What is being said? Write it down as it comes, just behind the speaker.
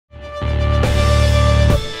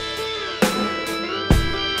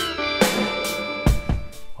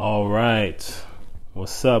right,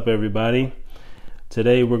 what's up everybody?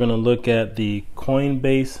 Today we're going to look at the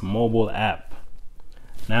Coinbase mobile app.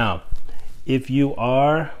 Now, if you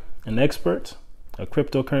are an expert, a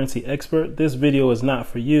cryptocurrency expert, this video is not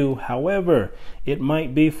for you. However, it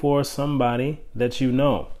might be for somebody that you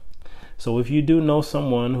know. So if you do know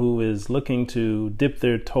someone who is looking to dip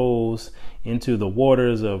their toes into the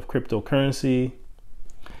waters of cryptocurrency,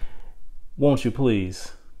 won't you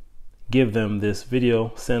please give them this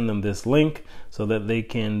video, send them this link so that they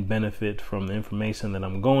can benefit from the information that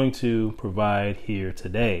I'm going to provide here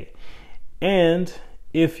today. And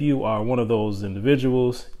if you are one of those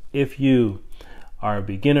individuals, if you are a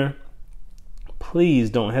beginner, please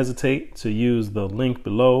don't hesitate to use the link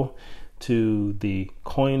below to the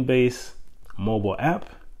Coinbase mobile app,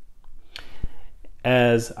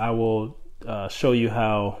 as I will show you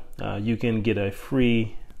how you can get a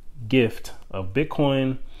free gift of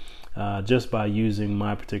Bitcoin just by using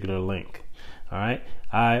my particular link. All right.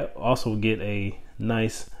 I also get a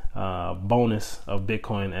nice bonus of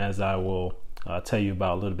Bitcoin, as I will tell you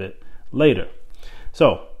about a little bit later.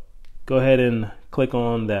 So go ahead and click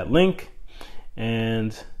on that link.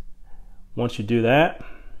 And once you do that,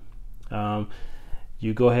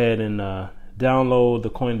 you go ahead and download the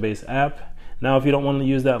Coinbase app. Now, if you don't want to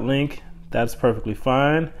use that link, that's perfectly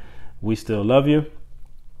fine. We still love you.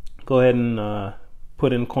 Go ahead and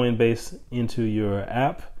put in Coinbase into your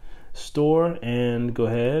app store and go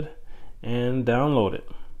ahead and download it.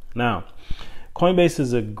 Now, Coinbase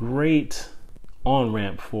is a great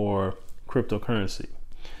on-ramp for cryptocurrency.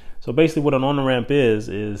 So basically what an on-ramp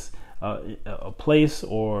is a place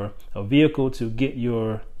or a vehicle to get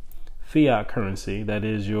your fiat currency, that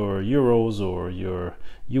is your euros or your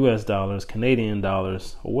US dollars, Canadian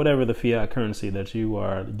dollars, or whatever the fiat currency that you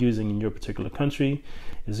are using in your particular country,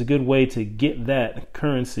 is a good way to get that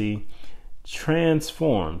currency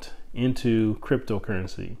transformed into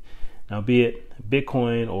cryptocurrency. Now, be it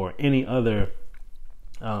Bitcoin or any other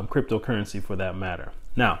cryptocurrency for that matter.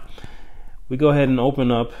 Now, we go ahead and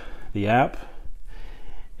open up the app,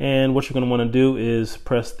 and what you're going to want to do is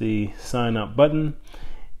press the sign up button,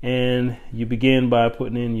 and you begin by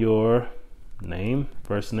putting in your name,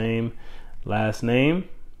 first name, last name.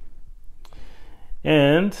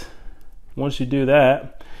 And once you do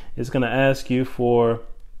that, it's going to ask you for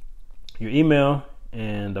your email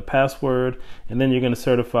and a password, and then you're going to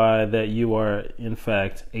certify that you are in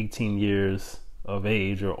fact 18 years of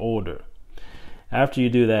age or older. After you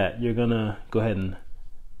do that, you're going to go ahead and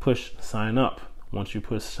push sign up. Once you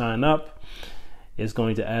push sign up, it's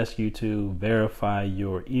going to ask you to verify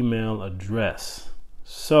your email address.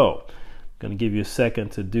 So I'm going to give you a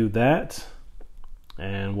second to do that,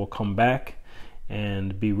 and we'll come back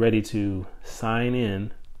and be ready to sign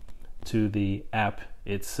in to the app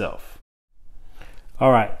itself.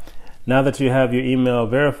 All right, now that you have your email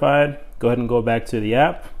verified, go ahead and go back to the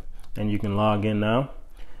app and you can log in now.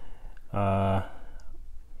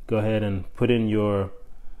 Go ahead and put in your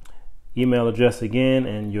email address again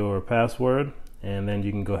and your password, and then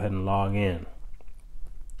you can go ahead and log in.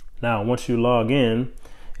 Now, once you log in,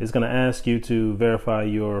 it's going to ask you to verify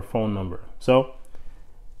your phone number. So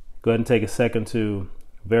go ahead and take a second to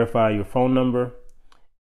verify your phone number.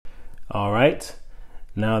 All right.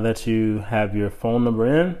 Now that you have your phone number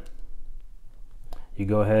in, you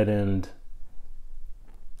go ahead and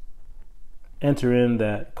enter in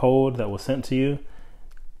that code that was sent to you.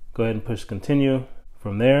 Go ahead and push continue.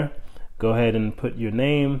 From there, go ahead and put your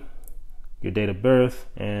name, your date of birth,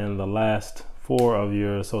 and the last four of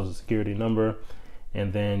your social security number,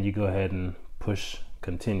 and then you go ahead and push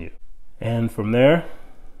continue. And from there,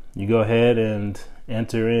 you go ahead and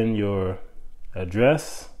enter in your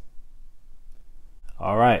address.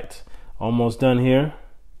 All right, almost done here.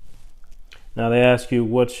 Now they ask you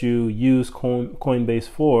what you use Coinbase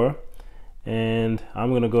for, and I'm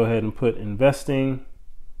going to go ahead and put investing.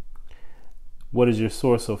 What is your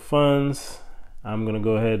source of funds? I'm going to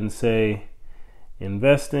go ahead and say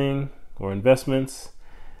investing or investments.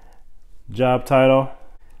 Job title,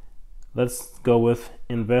 let's go with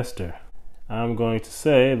investor. I'm going to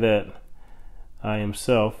say that I am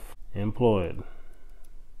self-employed,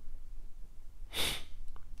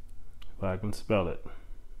 if I can spell it.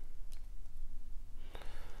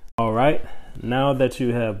 All right, now that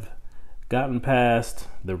you have gotten past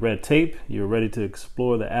the red tape, you're ready to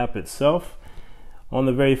explore the app itself. On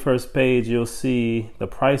the very first page, you'll see the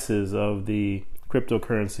prices of the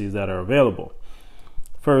cryptocurrencies that are available.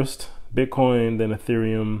 First, Bitcoin, then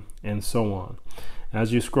Ethereum, and so on.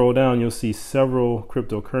 As you scroll down, you'll see several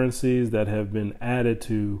cryptocurrencies that have been added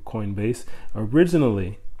to Coinbase.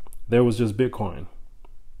 Originally, there was just Bitcoin.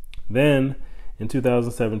 Then in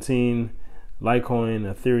 2017,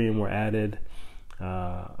 Litecoin, Ethereum were added,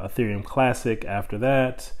 Ethereum Classic after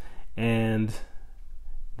that, and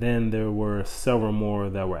then there were several more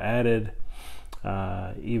that were added,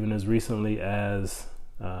 even as recently as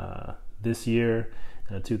this year,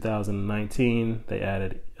 2019, they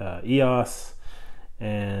added EOS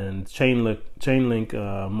and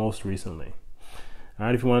Chainlink most recently. All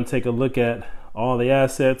right, if you want to take a look at all the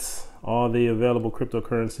assets, all the available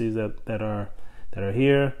cryptocurrencies that are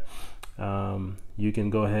here, you can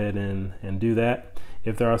go ahead and do that.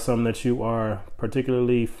 If there are some that you are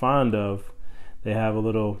particularly fond of, they have a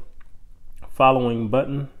little following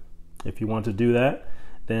button. If you want to do that,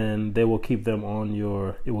 then it will keep them on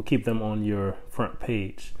your front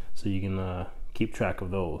page, so you can keep track of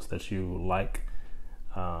those that you like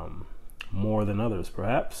more than others,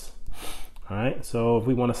 perhaps. All right, so if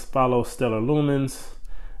we want to follow Stellar Lumens,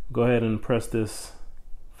 go ahead and press this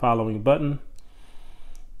following button,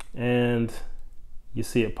 and you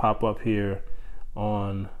see it pop up here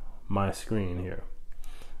on my screen here.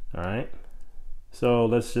 All right, so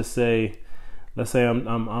let's say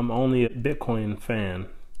I'm only a Bitcoin fan,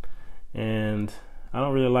 and I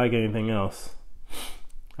don't really like anything else.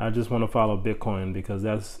 I just want to follow Bitcoin because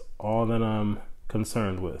that's all that I'm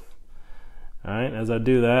concerned with. All right, as I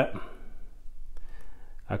do that,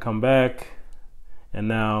 I come back, and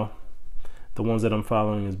now the ones that I'm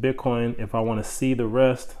following is Bitcoin. If I want to see the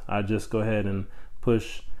rest, I just go ahead and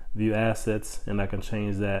push view assets, and I can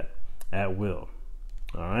change that at will.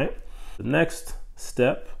 All right, the next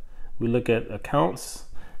step, we look at accounts.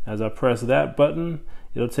 As I press that button,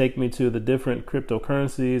 it'll take me to the different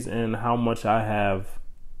cryptocurrencies and how much I have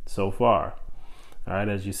so far. All right,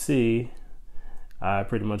 as you see, I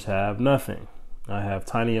pretty much have nothing. I have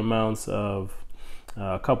tiny amounts of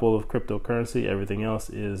a couple of cryptocurrency. Everything else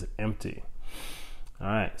is empty. All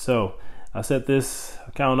right, so I set this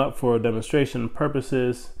account up for demonstration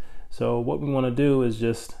purposes. So what we want to do is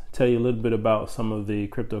just tell you a little bit about some of the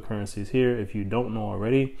cryptocurrencies here if you don't know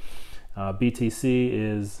already. BTC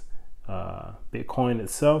is Bitcoin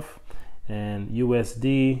itself, and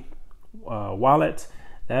USD wallet,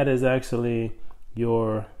 that is actually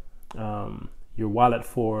your wallet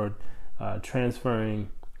for transferring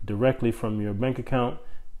directly from your bank account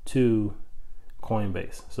to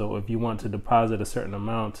Coinbase. So if you want to deposit a certain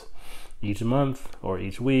amount each month or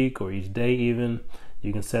each week or each day even,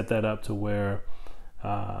 you can set that up to where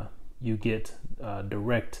you get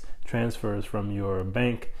direct transfers from your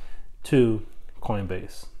bank to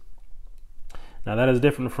Coinbase. Now that is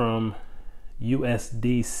different from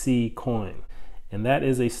USDC coin, and that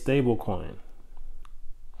is a stable coin.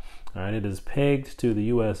 All right, it is pegged to the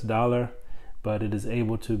US dollar, but it is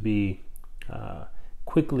able to be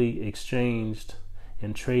quickly exchanged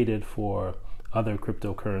and traded for other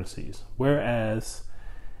cryptocurrencies. Whereas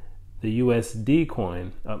the USD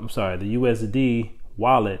coin, the USD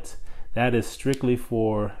wallet, that is strictly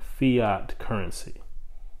for fiat currency.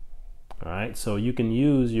 All right, so you can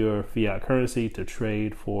use your fiat currency to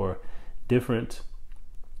trade for different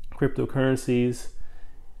cryptocurrencies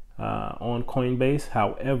on Coinbase.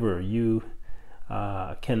 However, you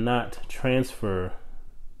cannot transfer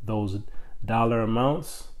those dollar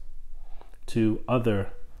amounts to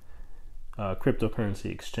other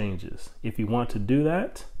cryptocurrency exchanges. If you want to do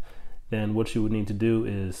that, then what you would need to do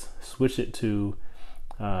is switch it to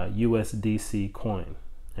USDC coin.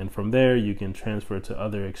 And from there, you can transfer to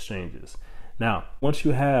other exchanges. Now, once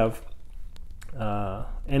you have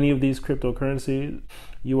any of these cryptocurrencies,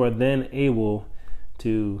 you are then able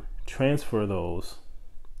to transfer those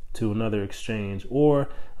to another exchange or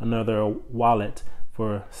another wallet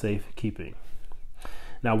for safekeeping.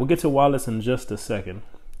 Now, we'll get to wallets in just a second.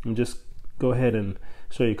 And just go ahead and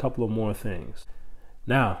show you a couple of more things.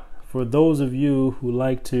 Now, for those of you who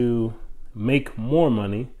like to make more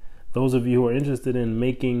money, those of you who are interested in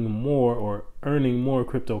making more or earning more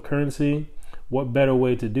cryptocurrency, what better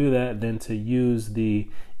way to do that than to use the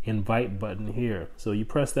invite button here? So you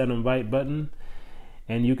press that invite button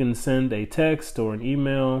and you can send a text or an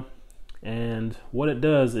email, and what it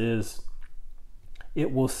does is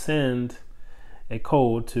it will send a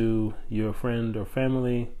code to your friend or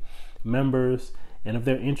family members, and if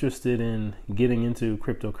they're interested in getting into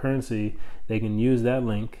cryptocurrency, they can use that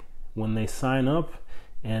link. When they sign up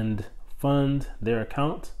and fund their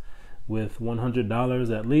account with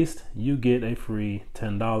 $100 at least, you get a free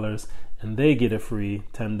 $10 and they get a free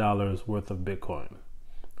 $10 worth of Bitcoin.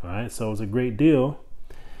 All right, so it's a great deal.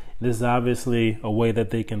 This is obviously a way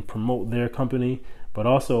that they can promote their company, but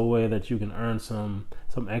also a way that you can earn some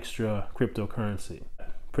extra cryptocurrency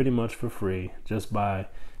pretty much for free just by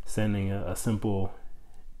sending a simple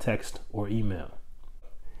text, or email.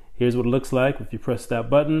 Here's what it looks like. If you press that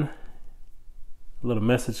button, a little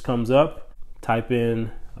message comes up. Type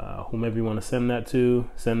in whomever you want to send that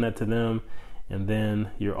to them, and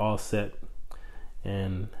then you're all set.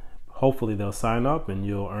 And hopefully they'll sign up and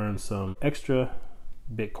you'll earn some extra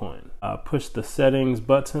Bitcoin. Push the settings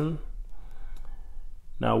button.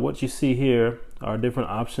 Now what you see here are different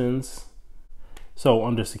options. So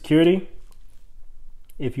under security,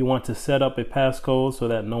 if you want to set up a passcode so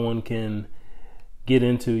that no one can get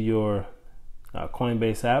into your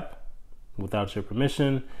Coinbase app without your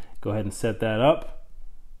permission, go ahead and set that up.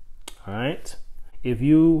 All right. If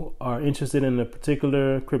you are interested in a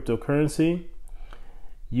particular cryptocurrency,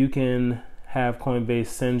 you can have Coinbase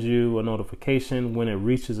send you a notification when it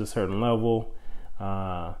reaches a certain level,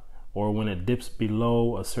 or when it dips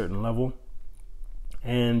below a certain level.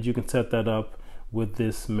 And you can set that up with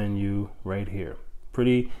this menu right here.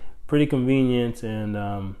 Pretty convenient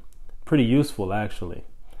and pretty useful, actually.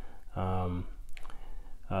 Sometimes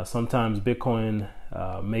Bitcoin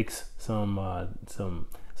makes some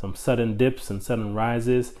sudden dips and sudden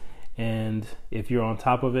rises, and if you're on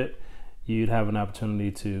top of it, you'd have an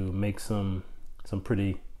opportunity to make some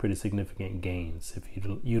pretty significant gains if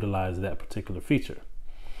you utilize that particular feature.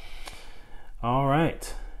 All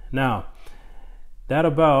right, now that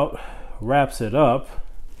about wraps it up.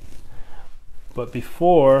 But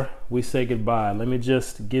before we say goodbye, let me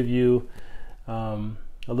just give you a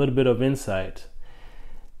little bit of insight.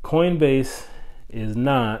 Coinbase is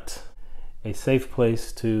not a safe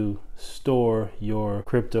place to store your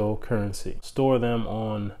cryptocurrency. Store them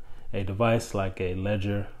on a device like a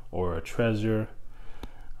ledger or a Trezor.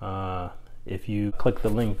 If you click the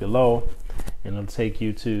link below, and it'll take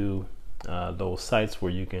you to those sites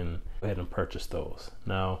where you can go ahead and purchase those.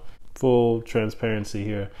 Now, full transparency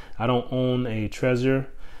here, I don't own a Trezor,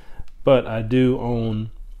 but I do own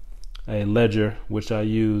a ledger, which I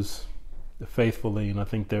use faithfully, and I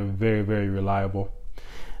think they're very, very reliable.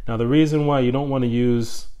 Now, the reason why you don't want to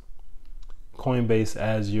use Coinbase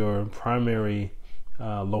as your primary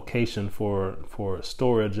location for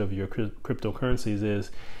storage of your cryptocurrencies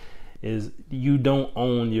is you don't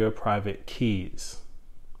own your private keys.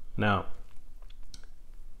 Now,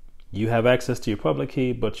 you have access to your public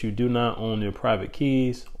key, but you do not own your private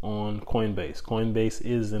keys on Coinbase. Coinbase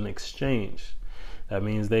is an exchange. That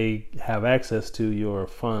means they have access to your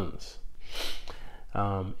funds.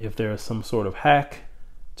 If there is some sort of hack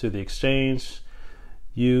to the exchange,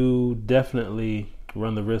 you definitely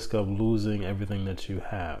run the risk of losing everything that you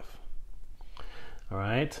have. All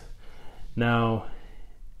right. Now,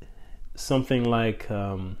 something like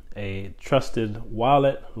a trusted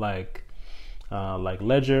wallet like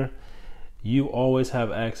Ledger, you always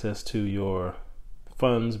have access to your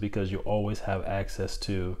funds because you always have access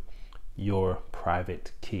to your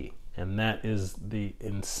private key. And that is the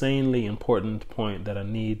insanely important point that I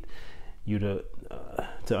need you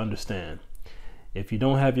to understand. If you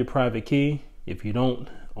don't have your private key, if you don't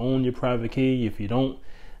own your private key, if you don't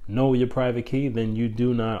know your private key, then you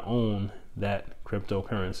do not own that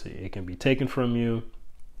cryptocurrency. It can be taken from you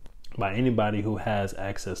by anybody who has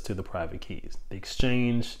access to the private keys. The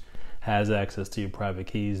exchange has access to your private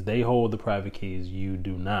keys. They hold the private keys. You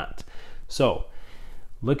do not. So,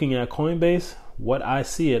 looking at Coinbase, what I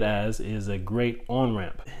see it as is a great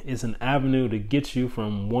on-ramp. It's an avenue to get you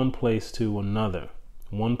from one place to another.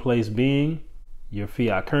 One place being your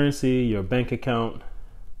fiat currency, your bank account,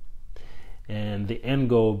 and the end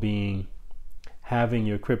goal being having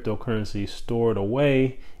your cryptocurrency stored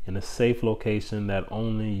away in a safe location that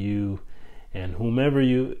only you and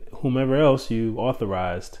whomever else you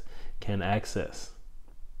authorized can access.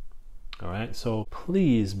 All right, so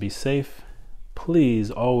please be safe.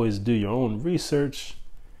 Please always do your own research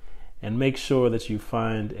and make sure that you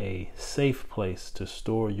find a safe place to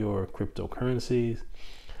store your cryptocurrencies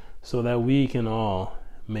so that we can all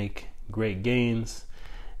make great gains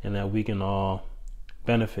and that we can all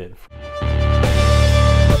benefit.